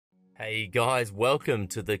Hey guys, welcome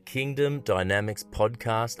to the Kingdom Dynamics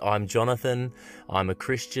podcast. I'm Jonathan. I'm a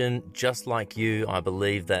Christian just like you. I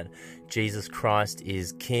believe that Jesus Christ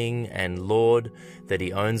is King and Lord, that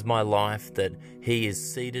He owns my life, that He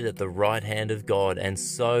is seated at the right hand of God, and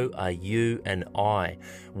so are you and I.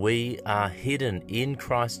 We are hidden in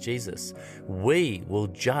Christ Jesus. We will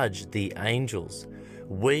judge the angels.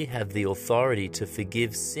 We have the authority to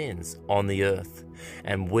forgive sins on the earth,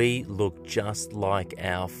 and we look just like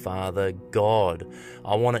our Father God.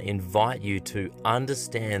 I want to invite you to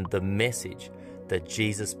understand the message that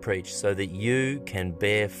Jesus preached so that you can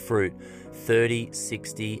bear fruit 30,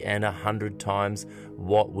 60, and 100 times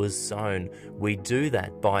what was sown. We do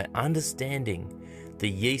that by understanding the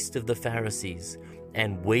yeast of the Pharisees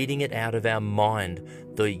and weeding it out of our mind,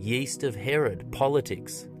 the yeast of Herod,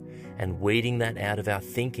 politics, and weeding that out of our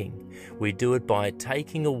thinking. We do it by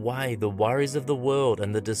taking away the worries of the world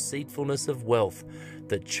and the deceitfulness of wealth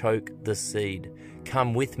that choke the seed.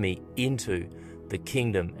 Come with me into the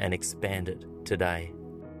kingdom and expand it today.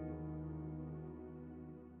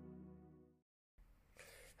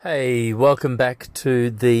 Hey, welcome back to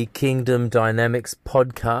the Kingdom Dynamics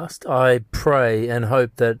podcast. I pray and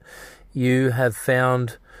hope that you have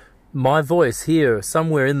found my voice here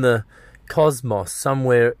somewhere in the cosmos,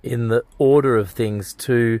 somewhere in the order of things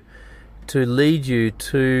to lead you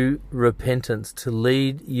to repentance, to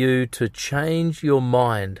lead you to change your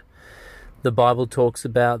mind. The Bible talks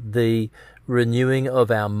about the renewing of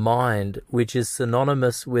our mind, which is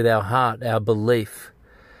synonymous with our heart, our belief.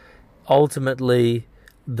 Ultimately,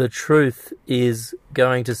 the truth is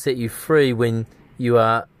going to set you free when you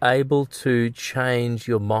are able to change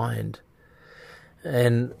your mind.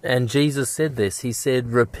 And Jesus said this. He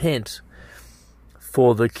said, repent,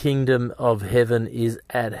 for the kingdom of heaven is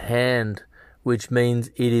at hand, which means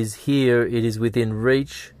it is here, it is within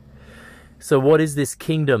reach. So what is this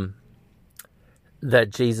kingdom that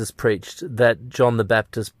Jesus preached, that John the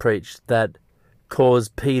Baptist preached, that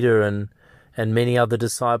caused Peter and many other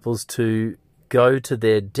disciples to go to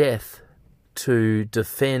their death to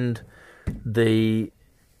defend the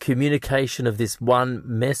communication of this one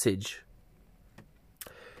message?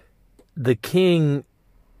 The king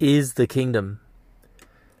is the kingdom.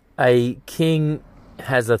 A king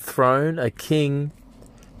has a throne, a king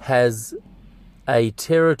has a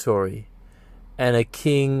territory, and a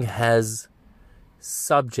king has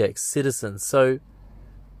subjects, citizens. So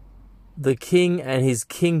the king and his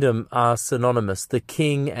kingdom are synonymous. The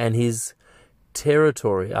king and his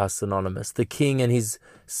territory are synonymous. The king and his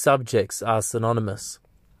subjects are synonymous.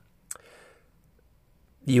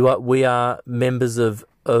 We are members of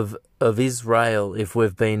Israel if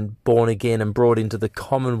we've been born again and brought into the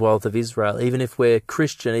commonwealth of Israel. Even if we're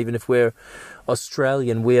Christian, even if we're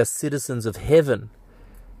Australian, we are citizens of heaven.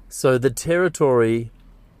 So the territory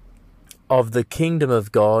of the kingdom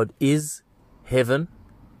of God is heaven,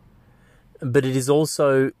 but it is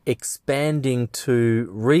also expanding to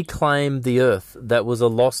reclaim the earth that was a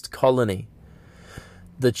lost colony.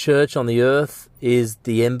 The church on the earth is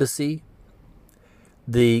the embassy.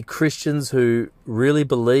 The Christians who really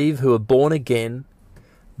believe, who are born again,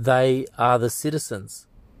 they are the citizens.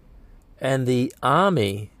 And the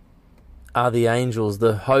army are the angels,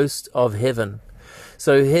 the host of heaven.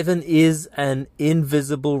 So heaven is an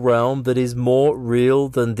invisible realm that is more real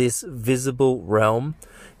than this visible realm.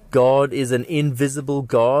 God is an invisible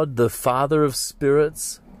God, the Father of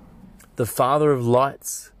spirits, the Father of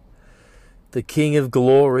lights, the King of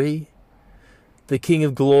glory, the King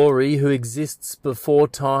of glory who exists before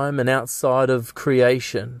time and outside of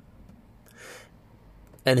creation.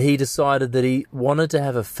 And he decided that he wanted to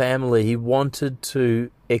have a family. He wanted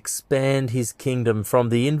to expand his kingdom from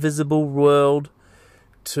the invisible world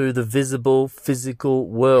to the visible physical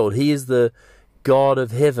world. He is the God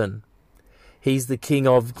of heaven. He's the King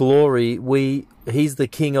of glory. He's the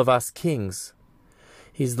King of us kings.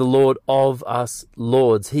 He's the Lord of us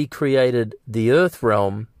lords. He created the earth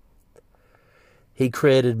realm. He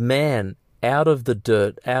created man out of the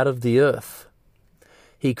dirt, out of the earth.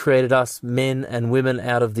 He created us men and women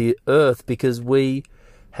out of the earth because we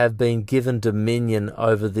have been given dominion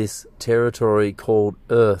over this territory called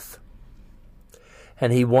earth.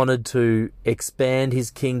 And he wanted to expand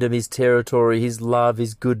his kingdom, his territory, his love,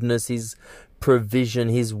 his goodness, his provision,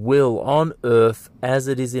 his will on earth as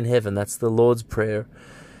it is in heaven. That's the Lord's Prayer.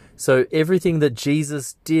 So everything that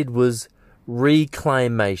Jesus did was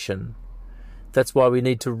reclamation. That's why we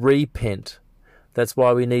need to repent. That's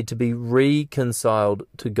why we need to be reconciled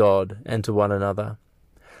to God and to one another.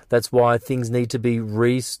 That's why things need to be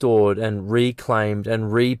restored and reclaimed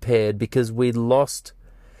and repaired, because we lost,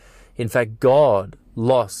 in fact, God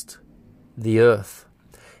lost the earth.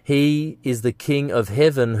 He is the King of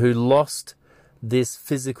heaven who lost this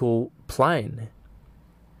physical plane.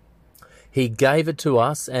 He gave it to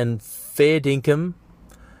us, and fair dinkum,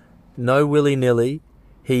 no willy-nilly,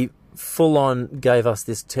 he full-on gave us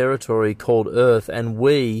this territory called Earth, and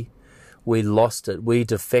we lost it. We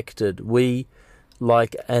defected. We,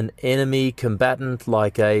 like an enemy combatant,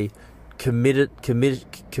 like a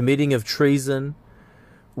committing of treason,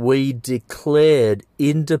 we declared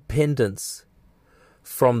independence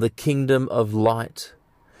from the kingdom of light.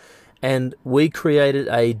 And we created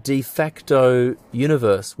a de facto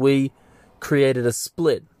universe. We created a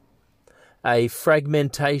split, a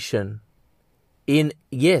fragmentation in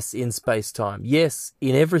space-time, yes,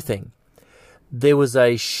 in everything. There was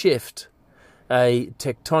a shift, a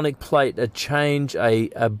tectonic plate, a change,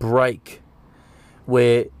 a break,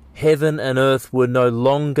 where heaven and earth were no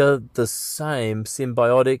longer the same,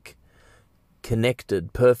 symbiotic,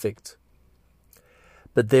 connected, perfect.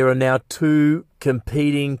 But there are now two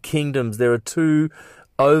competing kingdoms. There are two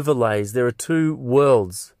overlays. There are two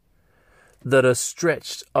worlds that are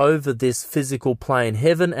stretched over this physical plane.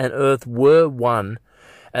 Heaven and earth were one,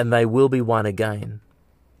 and they will be one again.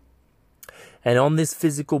 And on this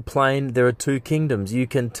physical plane, there are two kingdoms. You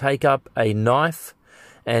can take up a knife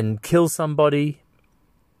and kill somebody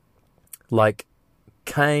like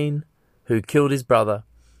Cain, who killed his brother.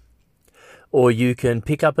 Or you can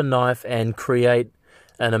pick up a knife and create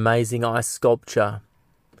an amazing ice sculpture.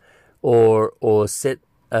 Or set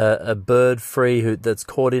a bird free that's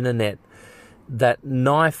caught in a net. That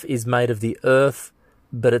knife is made of the earth,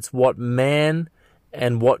 but it's what man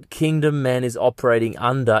and what kingdom man is operating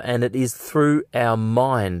under, and it is through our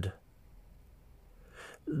mind.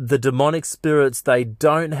 The demonic spirits, they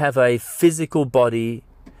don't have a physical body,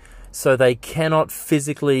 so they cannot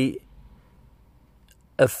physically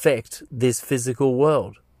affect this physical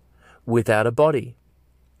world without a body.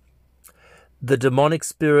 The demonic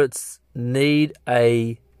spirits need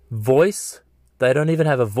a voice. They don't even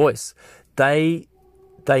have a voice. They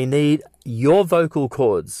need your vocal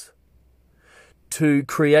cords to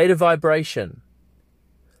create a vibration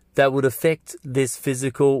that would affect this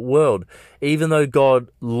physical world. Even though God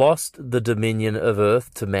lost the dominion of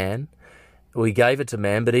earth to man, we gave it to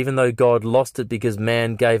man, but even though God lost it because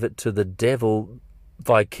man gave it to the devil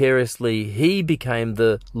vicariously, he became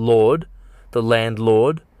the Lord, the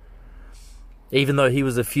landlord. Even though he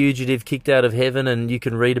was a fugitive kicked out of heaven, and you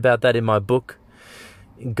can read about that in my book,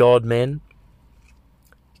 God Men,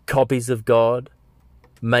 copies of God,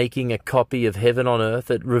 making a copy of heaven on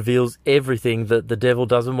earth. It reveals everything that the devil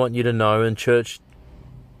doesn't want you to know, and church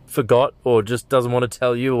forgot or just doesn't want to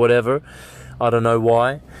tell you or whatever. I don't know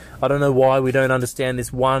why. I don't know why we don't understand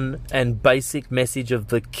this one and basic message of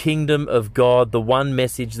the kingdom of God, the one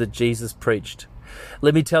message that Jesus preached.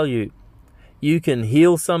 Let me tell you, you can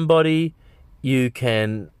heal somebody, you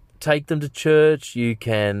can take them to church, you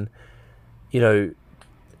can,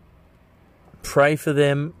 pray for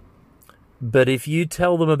them, but if you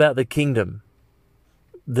tell them about the kingdom,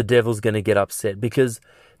 the devil's going to get upset, because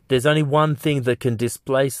there's only one thing that can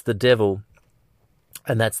displace the devil,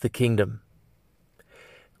 and that's the kingdom.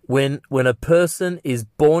 When a person is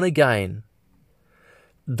born again,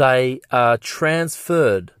 they are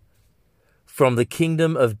transferred from the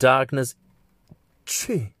kingdom of darkness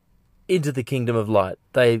into the kingdom of light.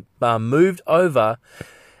 They are moved over,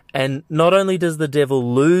 and not only does the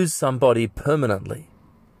devil lose somebody permanently.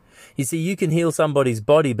 You see, you can heal somebody's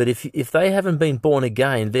body, but if they haven't been born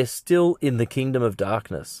again, they're still in the kingdom of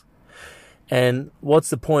darkness. And what's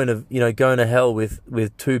the point of, going to hell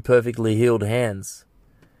with two perfectly healed hands?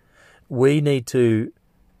 We need to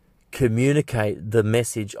communicate the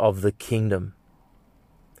message of the kingdom.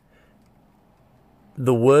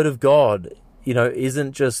 The Word of God,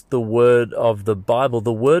 isn't just the word of the Bible.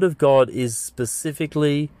 The Word of God is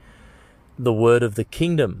specifically the word of the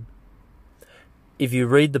kingdom. If you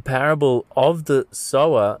read the parable of the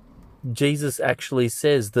sower, Jesus actually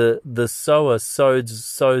says the sower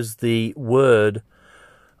sows the word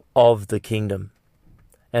of the kingdom.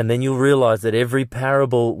 And then you'll realize that every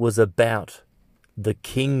parable was about the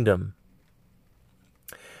kingdom.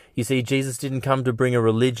 You see, Jesus didn't come to bring a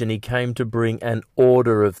religion. He came to bring an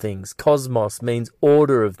order of things. Cosmos means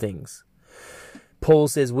order of things. Paul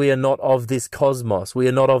says we are not of this cosmos. We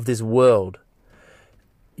are not of this world.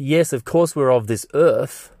 Yes, of course we're of this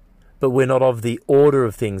earth, but we're not of the order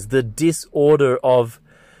of things. The disorder of,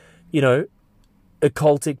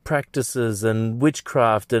 occultic practices and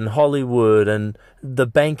witchcraft and Hollywood and the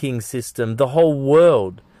banking system. The whole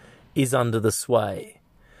world is under the sway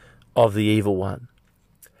of the evil one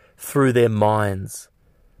through their minds.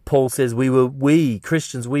 Paul says we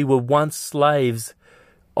Christians, we were once slaves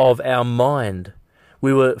of our mind.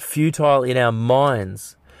 We were futile in our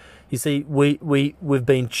minds. You see, we've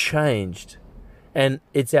been changed. And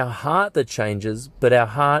it's our heart that changes, but our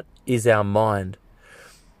heart is our mind.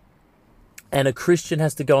 And a Christian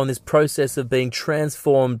has to go on this process of being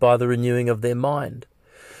transformed by the renewing of their mind.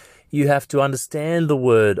 You have to understand the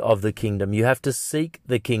word of the kingdom. You have to seek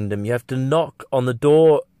the kingdom. You have to knock on the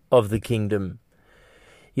door of the kingdom.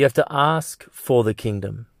 You have to ask for the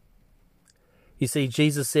kingdom. You see,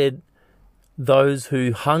 Jesus said, those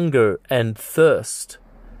who hunger and thirst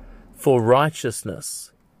for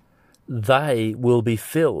righteousness, they will be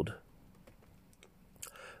filled.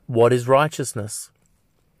 What is righteousness?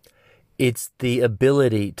 It's the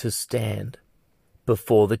ability to stand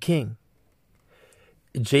before the King.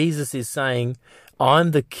 Jesus is saying,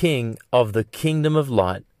 I'm the King of the kingdom of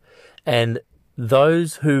light, and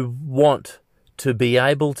those who want to be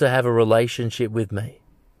able to have a relationship with me,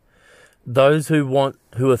 those who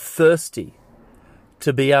are thirsty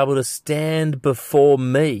to be able to stand before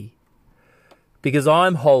me, because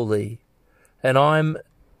I'm holy and I'm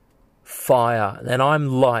fire and I'm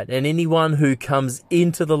light, and anyone who comes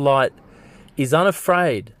into the light is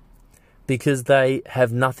unafraid because they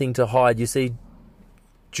have nothing to hide. You see,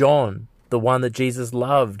 John, the one that Jesus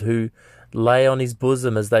loved, who lay on his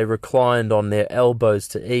bosom as they reclined on their elbows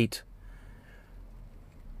to eat,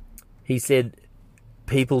 he said,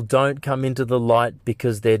 people don't come into the light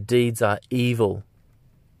because their deeds are evil.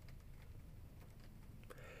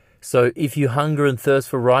 So if you hunger and thirst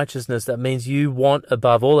for righteousness, that means you want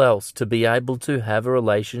above all else to be able to have a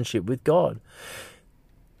relationship with God.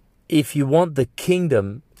 If you want the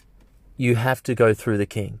kingdom, you have to go through the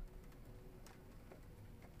King.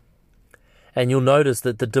 And you'll notice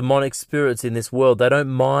that the demonic spirits in this world, they don't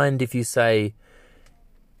mind if you say,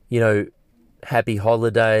 happy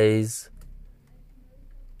holidays,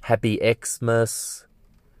 happy Xmas,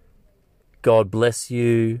 God bless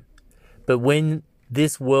you. But when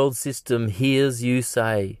this world system hears you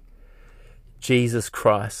say, Jesus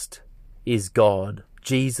Christ is God,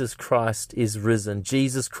 Jesus Christ is risen,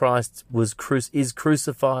 Jesus Christ is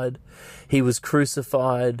crucified, he was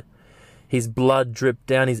crucified, his blood dripped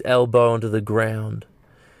down his elbow onto the ground,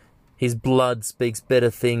 his blood speaks better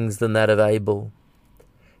things than that of Abel.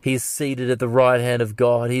 He is seated at the right hand of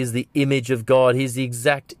God. He is the image of God. He is the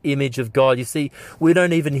exact image of God. You see, we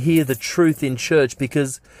don't even hear the truth in church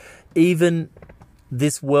because even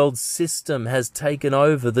this world system has taken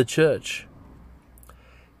over the church.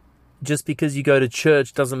 Just because you go to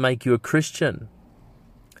church doesn't make you a Christian.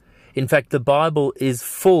 In fact, the Bible is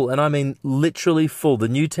full, and I mean literally full. The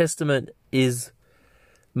New Testament is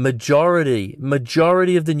majority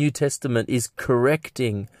of the New Testament is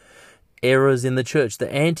correcting errors in the church.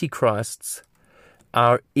 The antichrists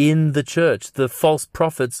are in the church. The false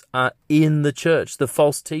prophets are in the church. The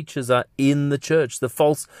false teachers are in the church. The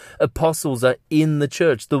false apostles are in the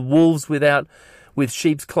church. The wolves with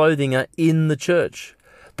sheep's clothing are in the church.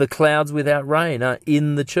 The clouds without rain are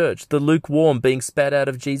in the church. The lukewarm being spat out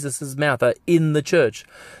of Jesus' mouth are in the church.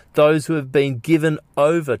 Those who have been given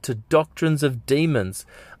over to doctrines of demons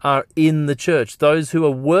are in the church. Those who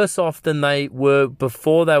are worse off than they were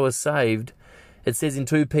before they were saved, it says in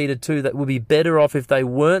 2 Peter 2 that would be better off if they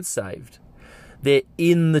weren't saved. They're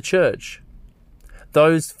in the church.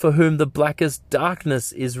 Those for whom the blackest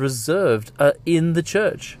darkness is reserved are in the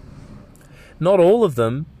church. Not all of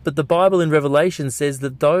them, but the Bible in Revelation says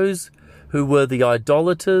that those who were the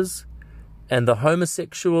idolaters and the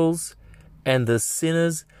homosexuals and the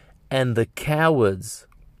sinners and the cowards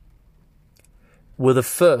were the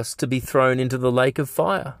first to be thrown into the lake of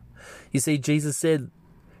fire. You see, Jesus said,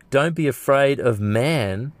 don't be afraid of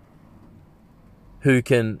man who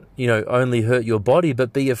can, only hurt your body,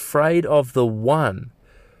 but be afraid of the one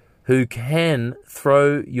who can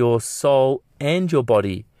throw your soul and your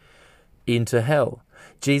body into hell.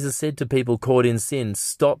 Jesus said to people caught in sin,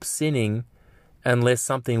 stop sinning unless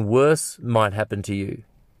something worse might happen to you.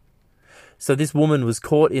 So this woman was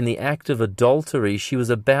caught in the act of adultery. She was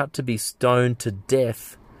about to be stoned to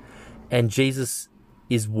death, and Jesus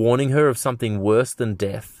is warning her of something worse than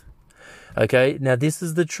death. Okay, now this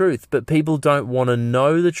is the truth, but people don't want to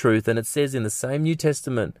know the truth, and it says in the same New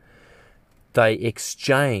Testament, they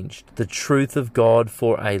exchanged the truth of God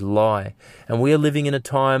for a lie. And we are living in a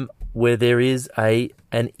time where there is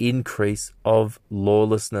an increase of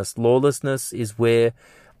lawlessness. Lawlessness is where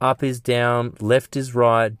up is down, left is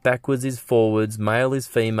right, backwards is forwards, male is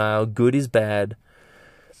female, good is bad,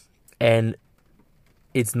 and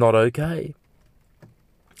it's not okay.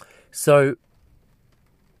 So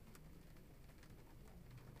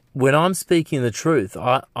when I'm speaking the truth,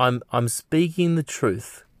 I'm speaking the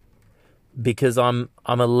truth because I'm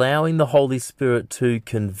allowing the Holy Spirit to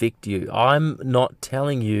convict you. I'm not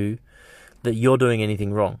telling you that you're doing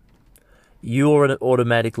anything wrong. You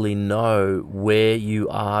automatically know where you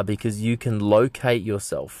are because you can locate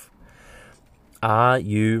yourself. Are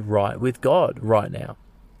you right with God right now?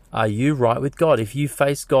 Are you right with God? If you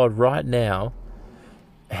face God right now,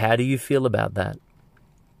 how do you feel about that?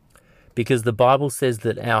 Because the Bible says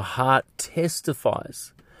that our heart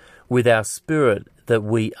testifies with our spirit that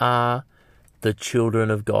we are the children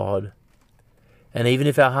of God. And even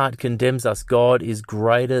if our heart condemns us, God is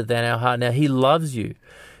greater than our heart. Now, He loves you.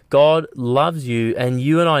 God loves you, and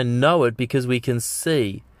you and I know it because we can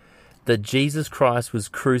see that Jesus Christ was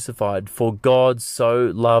crucified. For God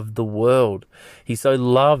so loved the world. He so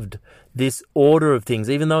loved this order of things,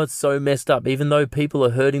 even though it's so messed up, even though people are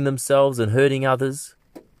hurting themselves and hurting others.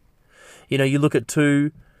 You know, you look at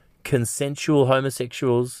two consensual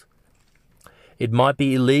homosexuals. It might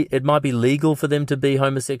be legal for them to be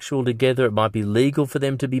homosexual together. It might be legal for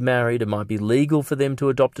them to be married. It might be legal for them to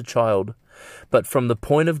adopt a child. But from the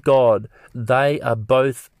point of God, they are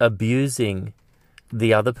both abusing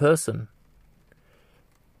the other person.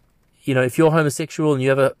 You know, if you're homosexual and you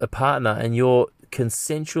have a partner and you're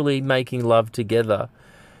consensually making love together,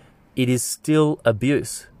 it is still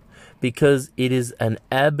abuse because it is an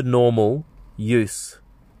abnormal use.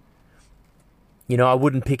 You know, I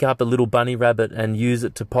wouldn't pick up a little bunny rabbit and use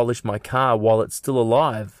it to polish my car while it's still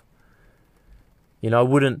alive. You know,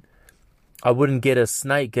 I wouldn't get a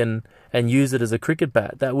snake and use it as a cricket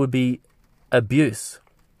bat. That would be abuse.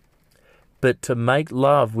 But to make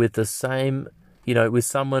love with the same, you know, with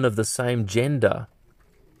someone of the same gender,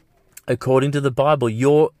 according to the Bible,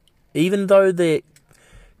 even though they're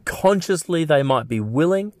consciously, they might be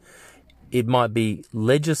willing, it might be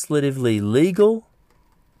legislatively legal,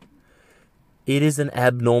 it is an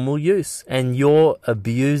abnormal use, and you're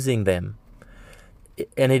abusing them.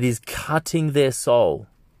 And it is cutting their soul.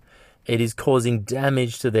 It is causing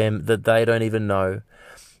damage to them that they don't even know.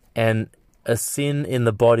 And a sin in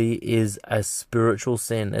the body is a spiritual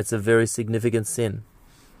sin. It's a very significant sin.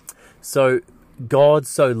 So God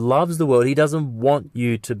so loves the world. He doesn't want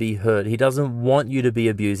you to be hurt. He doesn't want you to be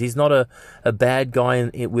abused. He's not a bad guy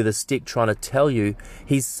with a stick trying to tell you.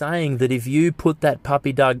 He's saying that if you put that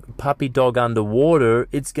puppy dog underwater,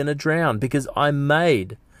 it's going to drown, because I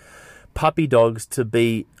made puppy dogs to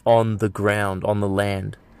be on the ground, on the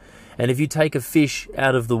land. And if you take a fish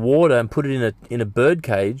out of the water and put it in a bird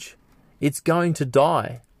cage, it's going to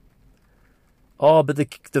die. Oh, but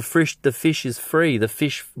the fish is free. The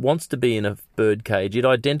fish wants to be in a bird cage. It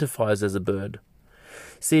identifies as a bird.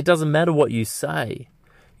 See, it doesn't matter what you say.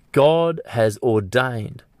 God has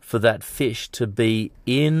ordained for that fish to be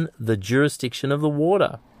in the jurisdiction of the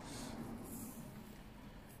water.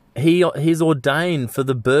 He's ordained for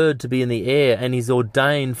the bird to be in the air, and He's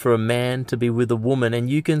ordained for a man to be with a woman. And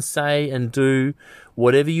you can say and do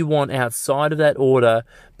whatever you want outside of that order,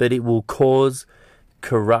 but it will cause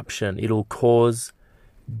corruption. It'll cause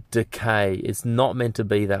decay. It's not meant to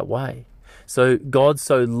be that way. So God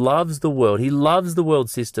so loves the world. He loves the world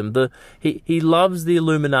system. He loves the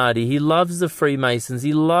Illuminati. He loves the Freemasons.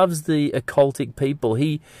 He loves the occultic people.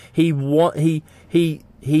 He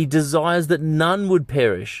desires that none would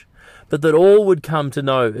perish, but that all would come to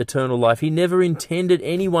know eternal life. He never intended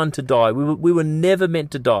anyone to die. We were never meant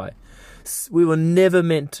to die. We were never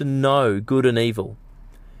meant to know good and evil.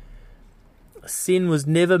 Sin was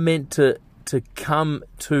never meant to come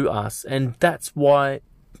to us, and that's why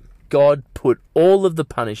God put all of the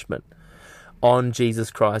punishment on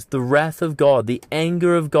Jesus Christ. The wrath of God, the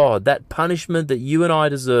anger of God, that punishment that you and I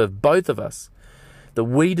deserve, both of us, that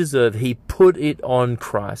we deserve, He put it on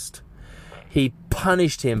Christ. He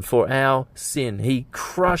punished Him for our sin. He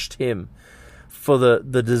crushed Him for the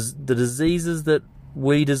diseases that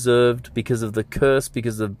we deserved because of the curse,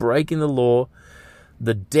 because of breaking the law,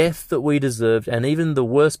 the death that we deserved, and even the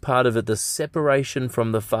worst part of it, the separation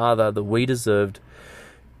from the Father that we deserved.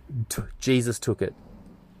 Jesus took it.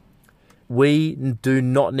 We do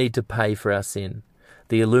not need to pay for our sin.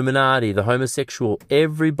 The Illuminati, the homosexual,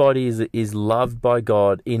 everybody is loved by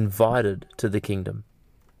God, invited to the kingdom.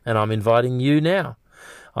 And I'm inviting you now.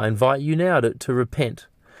 I invite you now to repent,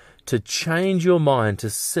 to change your mind, to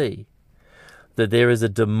see that there is a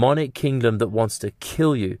demonic kingdom that wants to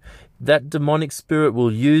kill you. That demonic spirit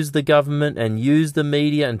will use the government and use the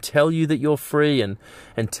media and tell you that you're free and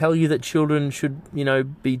tell you that children should,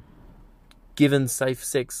 be given safe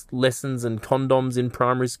sex lessons and condoms in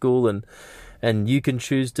primary school and you can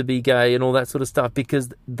choose to be gay and all that sort of stuff, because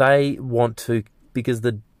they want to, because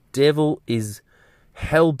the devil is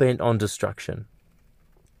hell-bent on destruction,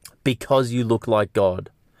 because you look like God,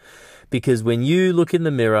 Because when you look in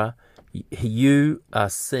the mirror, you are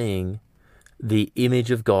seeing the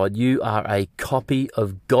image of God. You are a copy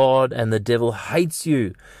of God, and the devil hates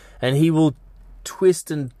you, and he will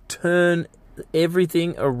twist and turn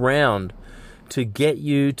everything around to get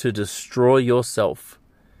you to destroy yourself.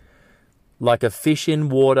 Like a fish in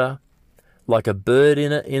water, like a bird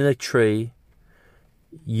in a tree,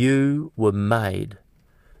 you were made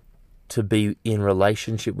to be in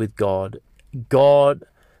relationship with God.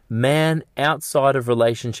 Man outside of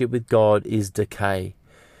relationship with God is decay.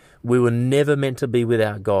 We were never meant to be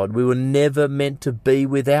without God. We were never meant to be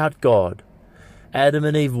without God. Adam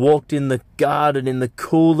and Eve walked in the garden in the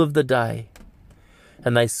cool of the day,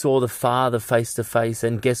 and they saw the Father face to face,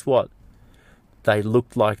 and guess what? They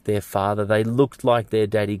looked like their Father. They looked like their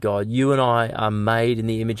Daddy God. You and I are made in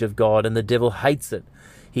the image of God, and the devil hates it.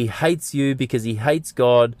 He hates you because he hates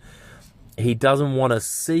God. He doesn't want to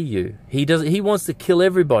see you. He wants to kill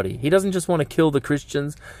everybody. He doesn't just want to kill the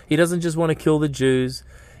Christians. He doesn't just want to kill the Jews.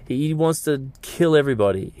 He wants to kill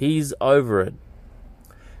everybody. He's over it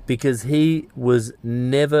because he was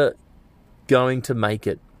never going to make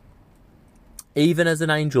it. Even as an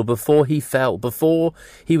angel, before he fell, before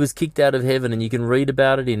he was kicked out of heaven, and you can read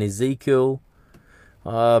about it in Ezekiel,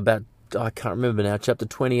 I can't remember now, chapter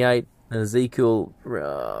 28, and Ezekiel,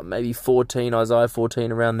 maybe 14, Isaiah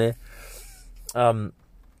 14, around there.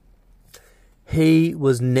 He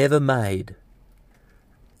was never made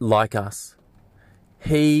like us.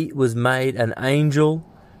 He was made an angel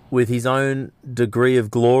with his own degree of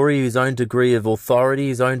glory, his own degree of authority,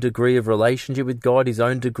 his own degree of relationship with God, his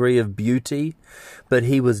own degree of beauty, but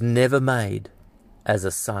he was never made as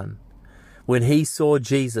a son. When he saw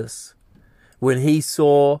Jesus, when he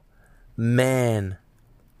saw man,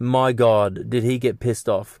 my God, did he get pissed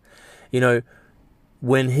off? You know,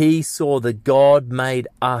 when he saw that God made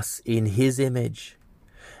us in his image,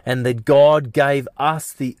 and that God gave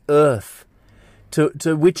us the earth,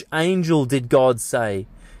 to which angel did God say,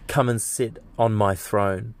 "Come and sit on my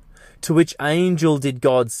throne"? To which angel did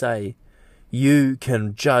God say, "You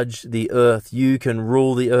can judge the earth, you can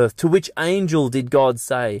rule the earth"? To which angel did God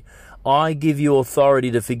say, "I give you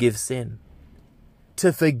authority to forgive sin"?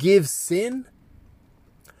 To forgive sin?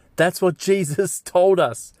 That's what Jesus told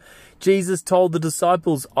us. Jesus told the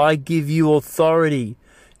disciples, "I give you authority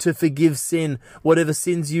to forgive sin. Whatever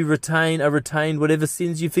sins you retain are retained. Whatever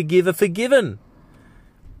sins you forgive are forgiven."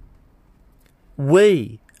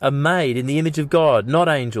 We are made in the image of God, not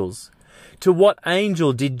angels. To what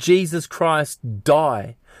angel did Jesus Christ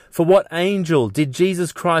die? For what angel did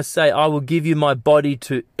Jesus Christ say, "I will give you my body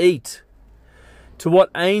to eat"? To what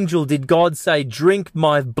angel did God say, "Drink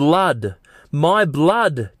my blood"? My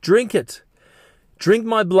blood, drink it. Drink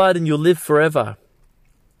my blood and you'll live forever.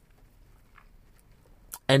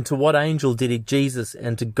 And to what angel did Jesus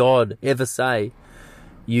and to God ever say,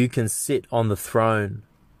 "You can sit on the throne"?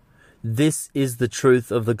 This is the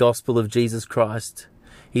truth of the gospel of Jesus Christ.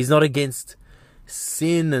 He's not against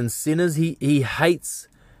sin and sinners. He hates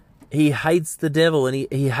the devil, and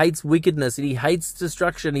he hates wickedness, and he hates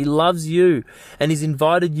destruction. He loves you, and he's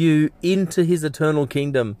invited you into his eternal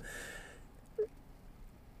kingdom.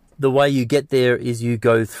 The way you get there is you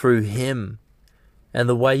go through him. And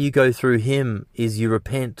the way you go through him is you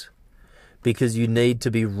repent, because you need to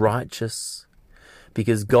be righteous,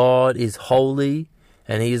 because God is holy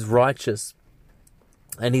and he is righteous,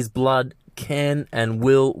 and his blood can and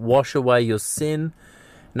will wash away your sin.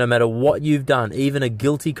 No matter what you've done, even a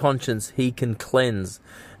guilty conscience, he can cleanse.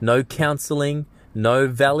 No counseling, no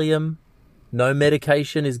Valium, no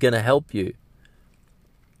medication is going to help you.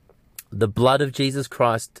 The blood of Jesus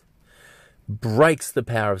Christ breaks the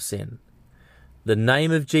power of sin. The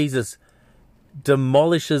name of Jesus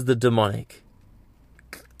demolishes the demonic,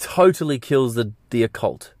 totally kills the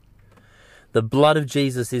occult. The blood of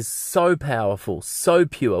Jesus is so powerful, so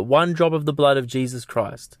pure. One drop of the blood of Jesus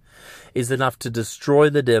Christ is enough to destroy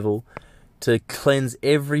the devil, to cleanse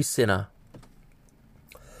every sinner,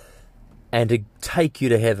 and to take you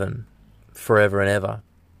to heaven forever and ever.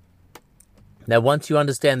 Now, once you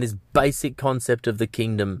understand this basic concept of the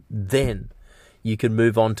kingdom, then you can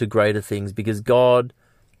move on to greater things, because God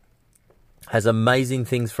has amazing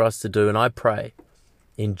things for us to do. And I pray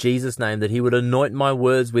in Jesus' name that he would anoint my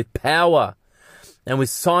words with power and with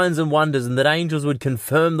signs and wonders, and that angels would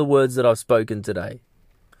confirm the words that I've spoken today,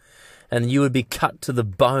 and you would be cut to the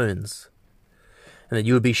bones, and that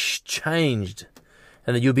you would be changed,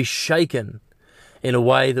 and that you would be shaken in a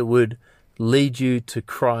way that would lead you to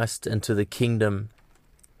Christ and to the kingdom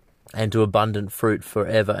and to abundant fruit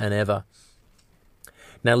forever and ever.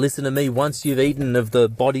 Now listen to me, once you've eaten of the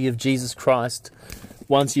body of Jesus Christ,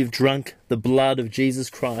 once you've drunk the blood of Jesus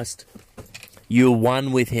Christ, you're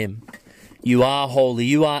one with him. You are holy.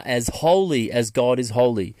 You are as holy as God is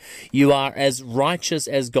holy. You are as righteous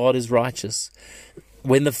as God is righteous.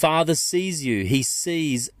 When the Father sees you, he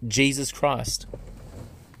sees Jesus Christ.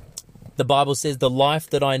 The Bible says, the life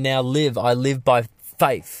that I now live, I live by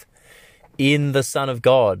faith in the Son of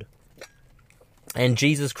God. And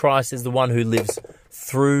Jesus Christ is the one who lives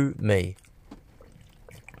through me.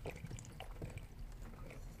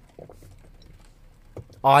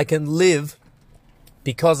 I can live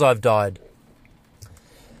because I've died.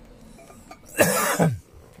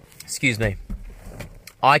 Excuse me.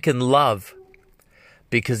 I can love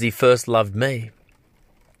because he first loved me.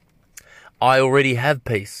 I already have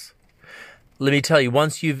peace. Let me tell you,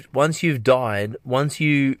 once you've died, once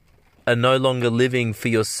you are no longer living for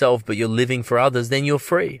yourself, but you're living for others, then you're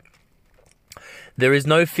free. There is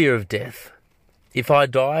no fear of death. If I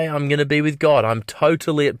die, I'm going to be with God. I'm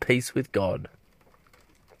totally at peace with God.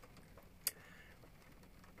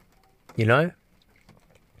 You know?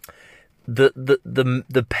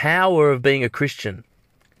 The power of being a Christian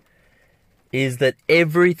is that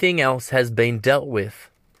everything else has been dealt with.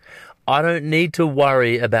 I don't need to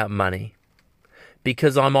worry about money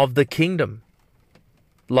because I'm of the kingdom.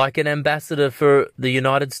 Like an ambassador for the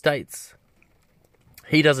United States.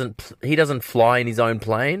 He doesn't fly in his own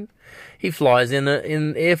plane. He flies in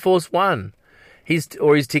Air Force One. His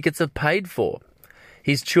tickets are paid for.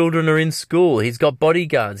 His children are in school. He's got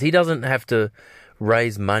bodyguards. He doesn't have to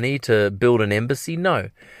raise money to build an embassy. No.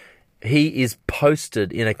 He is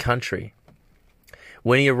posted in a country.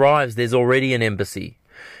 When he arrives, there's already an embassy.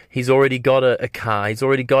 He's already got a car. He's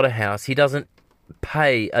already got a house. He doesn't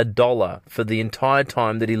pay $1 for the entire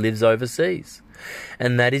time that he lives overseas.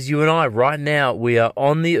 And that is you and I. Right now, we are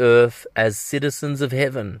on the earth as citizens of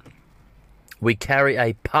heaven. We carry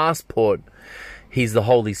a passport. He's the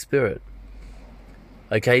Holy Spirit.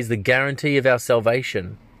 Okay, he's the guarantee of our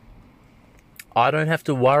salvation. I don't have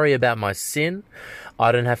to worry about my sin.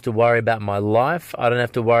 I don't have to worry about my life. I don't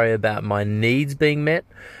have to worry about my needs being met.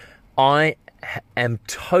 I am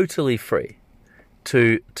totally free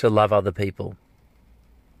to love other people.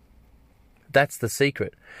 That's the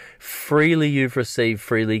secret. Freely you've received,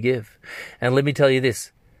 freely give. And let me tell you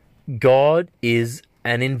this. God is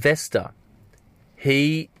an investor.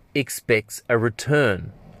 He expects a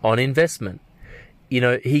return on investment. You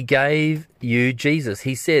know, he gave you Jesus.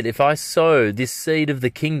 He said, if I sow this seed of the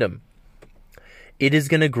kingdom, it is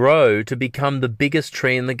going to grow to become the biggest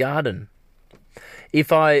tree in the garden.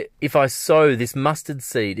 If I sow this mustard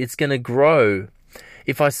seed, it's going to grow.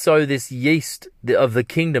 If I sow this yeast of the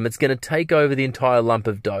kingdom, it's going to take over the entire lump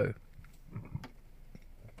of dough.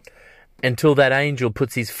 Until that angel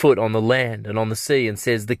puts his foot on the land and on the sea and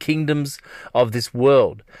says, the kingdoms of this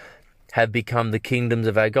world have become the kingdoms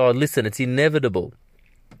of our God. Listen, it's inevitable.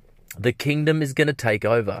 The kingdom is going to take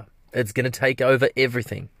over. It's going to take over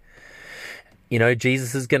everything. You know,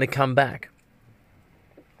 Jesus is going to come back.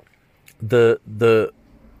 The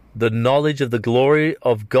knowledge of the glory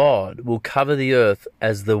of God will cover the earth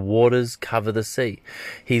as the waters cover the sea.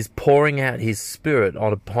 He's pouring out his spirit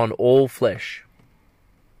upon all flesh.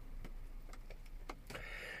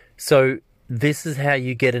 So this is how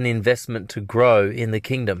you get an investment to grow in the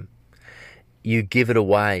kingdom. You give it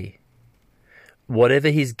away. Whatever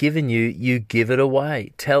he's given you, you give it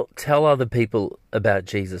away. Tell other people about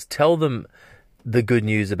Jesus. Tell them the good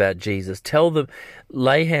news about Jesus. Tell them,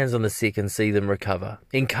 lay hands on the sick and see them recover.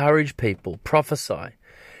 Encourage people. Prophesy.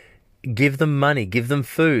 Give them money. Give them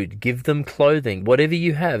food. Give them clothing. Whatever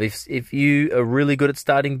you have. If you are really good at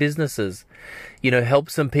starting businesses, you know, help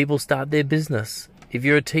some people start their business. If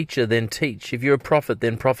you're a teacher, then teach. If you're a prophet,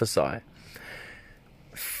 then prophesy.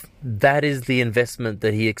 That is the investment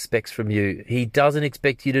that he expects from you. He doesn't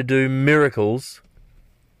expect you to do miracles,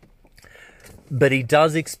 but he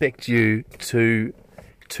does expect you to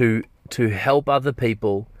help other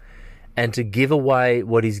people and to give away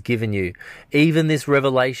what he's given you. Even this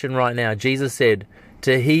revelation right now, Jesus said,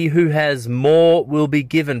 to he who has more will be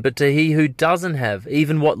given, but to he who doesn't have,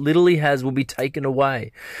 even what little he has will be taken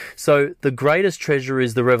away. So the greatest treasure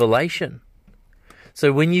is the revelation.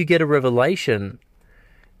 So when you get a revelation,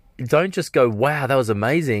 don't just go, wow, that was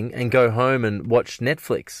amazing, and go home and watch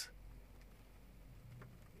Netflix.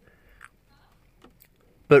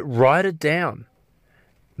 But write it down.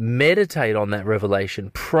 Meditate on that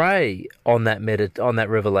revelation. Pray on that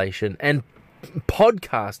revelation, and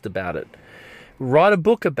podcast about it. Write a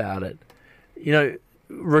book about it. You know,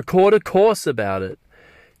 record a course about it.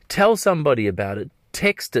 Tell somebody about it.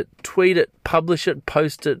 Text it, tweet it, publish it,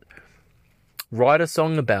 post it. Write a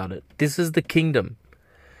song about it. This is the kingdom.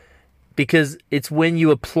 Because it's when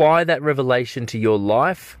you apply that revelation to your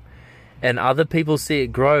life and other people see it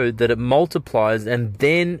grow that it multiplies, and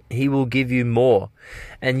then he will give you more.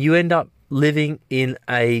 And you end up living in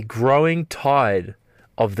a growing tide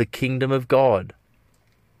of the kingdom of God.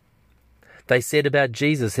 They said about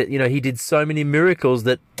Jesus, you know, he did so many miracles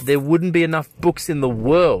that there wouldn't be enough books in the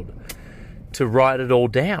world to write it all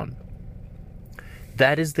down.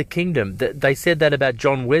 That is the kingdom. They said that about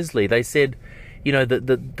John Wesley. They said, you know,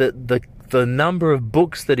 the number of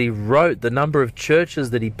books that he wrote, the number of churches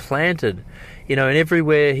that he planted, you know, and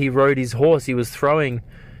everywhere he rode his horse, he was throwing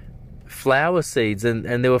flower seeds, and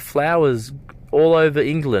there were flowers all over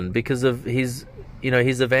England because of his, you know,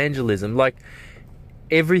 his evangelism. Like,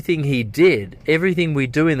 everything he did, everything we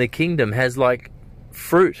do in the kingdom has like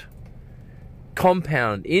fruit,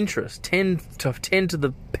 compound interest, 10 to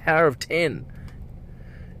the power of 10.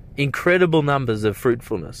 Incredible numbers of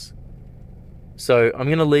fruitfulness. So I'm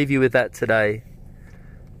going to leave you with that today.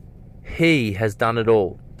 He has done it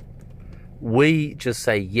all. We just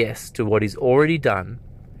say yes to what he's already done.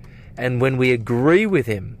 And when we agree with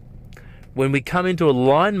him, when we come into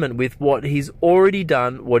alignment with what he's already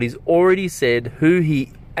done, what he's already said, who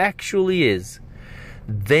he actually is,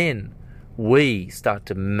 then we start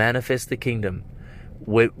to manifest the kingdom.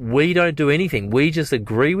 We don't do anything. We just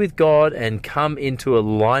agree with God and come into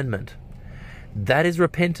alignment. That is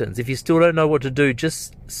repentance. If you still don't know what to do,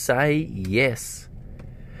 just say yes.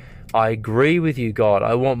 I agree with you, God.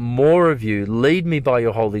 I want more of you. Lead me by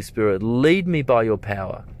your Holy Spirit. Lead me by your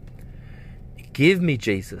power. Give me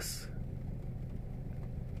Jesus.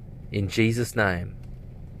 In Jesus' name.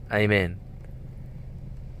 Amen.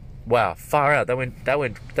 Wow, far out. That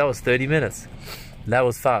was 30 minutes. That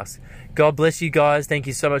was fast. God bless you guys. Thank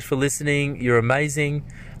you so much for listening. You're amazing.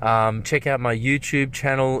 Check out my YouTube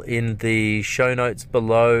channel in the show notes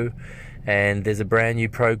below, and there's a brand new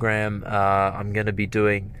program I'm going to be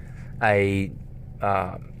doing. I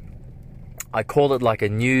call it like a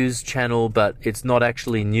news channel, but it's not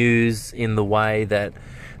actually news in the way that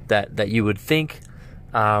you would think.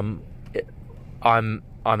 I'm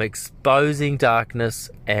exposing darkness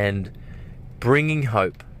and bringing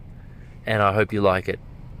hope, and I hope you like it.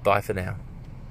 Bye for now.